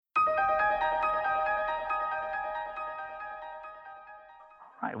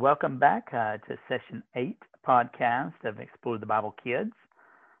right, welcome back to Session 8 podcast of Explore the Bible Kids.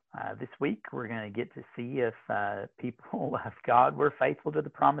 This week we're going to get to see if people of God were faithful to the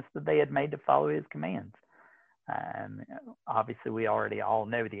promise that they had made to follow His commands. Obviously, we already all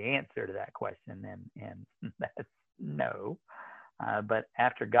know the answer to that question, and that's no. But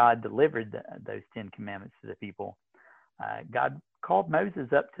after God delivered those 10 commandments to the people, God called Moses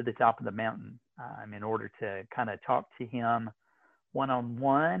up to the top of the mountain in order to kind of talk to him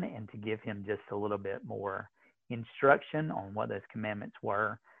one-on-one and to give him just a little bit more instruction on what those commandments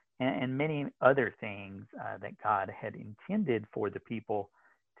were and many other things that God had intended for the people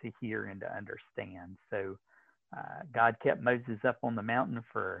to hear and to understand. So God kept Moses up on the mountain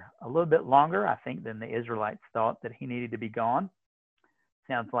for a little bit longer, I think, than the Israelites thought that he needed to be gone.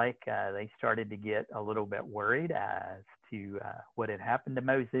 Sounds like they started to get a little bit worried as to what had happened to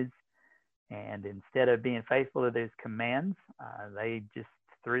Moses. And instead of being faithful to those commands, they just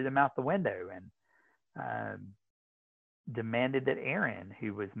threw them out the window and demanded that Aaron,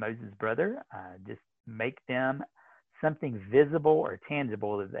 who was Moses' brother, just make them something visible or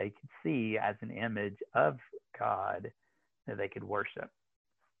tangible that they could see as an image of God that they could worship.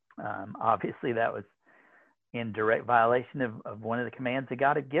 Obviously, that was in direct violation of one of the commands that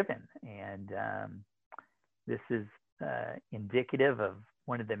God had given. And this is indicative of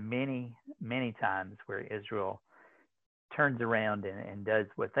one of the many, many times where Israel turns around and does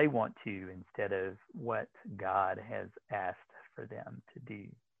what they want to instead of what God has asked for them to do.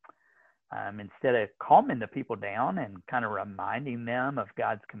 Instead of calming the people down and kind of reminding them of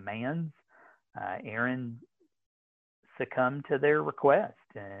God's commands, Aaron succumbed to their request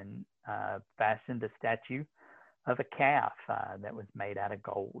and fashioned a statue of a calf that was made out of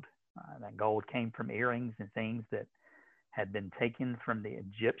gold. That gold came from earrings and things that had been taken from the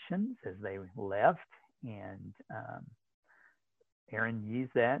Egyptians as they left, and Aaron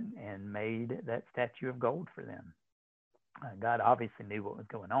used that and made that statue of gold for them. God obviously knew what was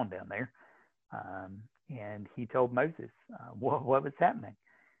going on down there, and he told Moses what was happening,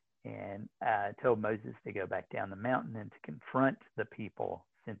 and told Moses to go back down the mountain and to confront the people,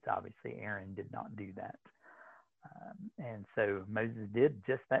 since obviously Aaron did not do that. And so Moses did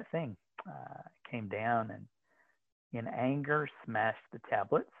just that thing, came down and in anger smashed the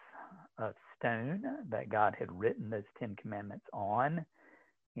tablets of stone that God had written those 10 commandments on,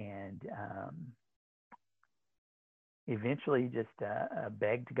 and eventually just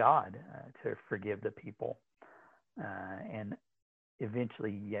begged God to forgive the people. And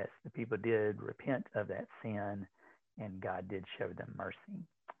eventually, yes, the people did repent of that sin, and God did show them mercy.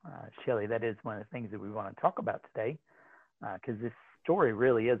 Shelley, that is one of the things that we want to talk about today, because this story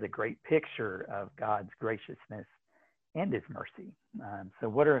really is a great picture of God's graciousness and His mercy. So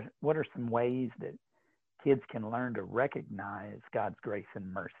what are some ways that kids can learn to recognize God's grace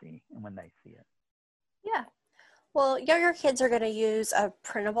and mercy when they see it? Yeah. Well, younger kids are going to use a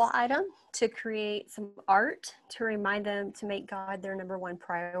printable item to create some art to remind them to make God their number one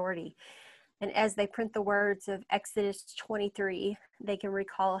priority. And as they print the words of Exodus 23, they can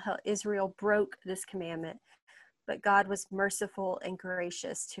recall how Israel broke this commandment, but God was merciful and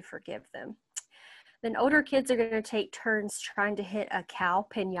gracious to forgive them. Then older kids are going to take turns trying to hit a cow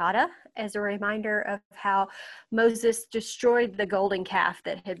piñata as a reminder of how Moses destroyed the golden calf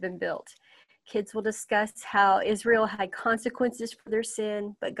that had been built. Kids will discuss how Israel had consequences for their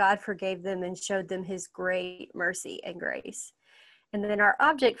sin, but God forgave them and showed them His great mercy and grace. And then our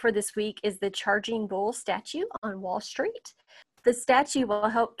object for this week is the Charging Bull statue on Wall Street. The statue will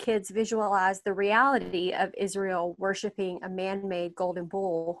help kids visualize the reality of Israel worshiping a man-made golden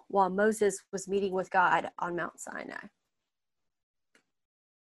bull while Moses was meeting with God on Mount Sinai.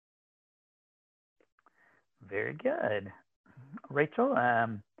 Very good. Rachel,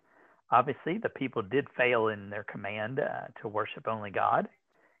 obviously the people did fail in their command to worship only God.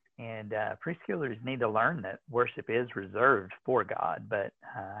 And preschoolers need to learn that worship is reserved for God, but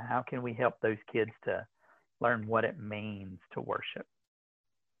how can we help those kids to learn what it means to worship?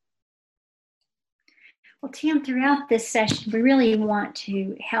 Well, Tim, throughout this session, we really want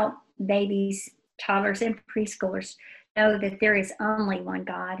to help babies, toddlers, and preschoolers know that there is only one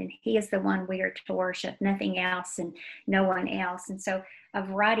God, and He is the one we are to worship, nothing else and no one else. And so a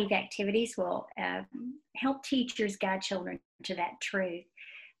variety of activities will help teachers guide children to that truth.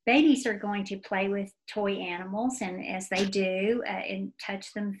 Babies are going to play with toy animals, and as they do, and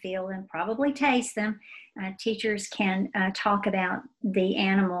touch them, feel them, probably taste them, teachers can talk about the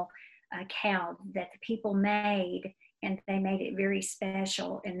animal cow that the people made, and they made it very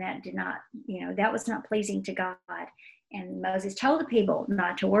special, and that did not, that was not pleasing to God. And Moses told the people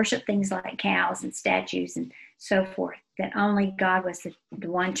not to worship things like cows and statues and so forth, that only God was the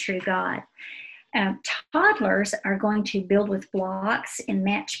one true God. Toddlers are going to build with blocks and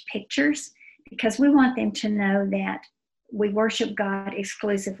match pictures because we want them to know that we worship God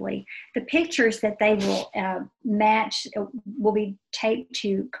exclusively. The pictures that they will match will be taped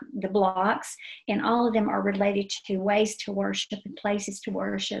to the blocks, and all of them are related to ways to worship and places to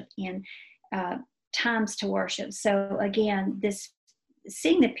worship and times to worship. So again,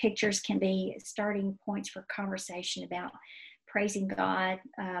 seeing the pictures can be starting points for conversation about praising God,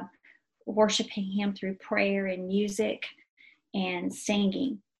 worshiping Him through prayer and music and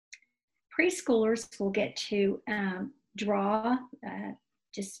singing. Preschoolers will get to draw,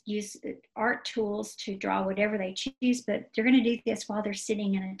 just use art tools to draw whatever they choose, but they're going to do this while they're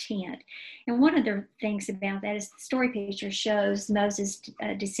sitting in a tent. And one of the things about that is the story picture shows Moses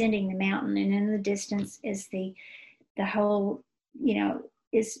descending the mountain, and in the distance is the whole,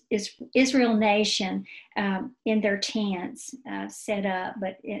 is Israel nation in their tents set up,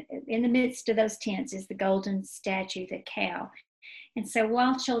 but in the midst of those tents is the golden statue, the cow. And so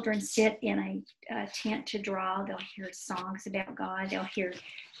while children sit in a tent to draw, they'll hear songs about God. They'll hear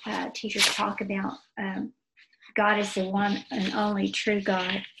teachers talk about God is the one and only true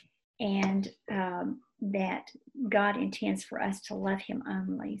God, and that God intends for us to love Him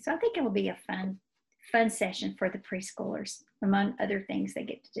only. So I think it will be a fun session for the preschoolers, among other things they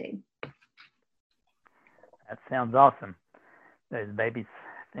get to do. That sounds awesome. Those babies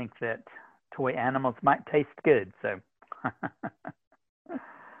think that toy animals might taste good, so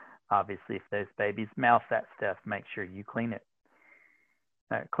obviously if those babies mouth that stuff, make sure you clean it.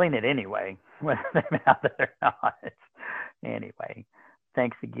 Clean it anyway, whether they mouth it or not. Anyway,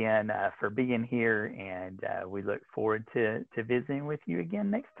 thanks again for being here, and we look forward to visiting with you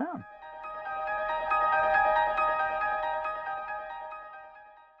again next time.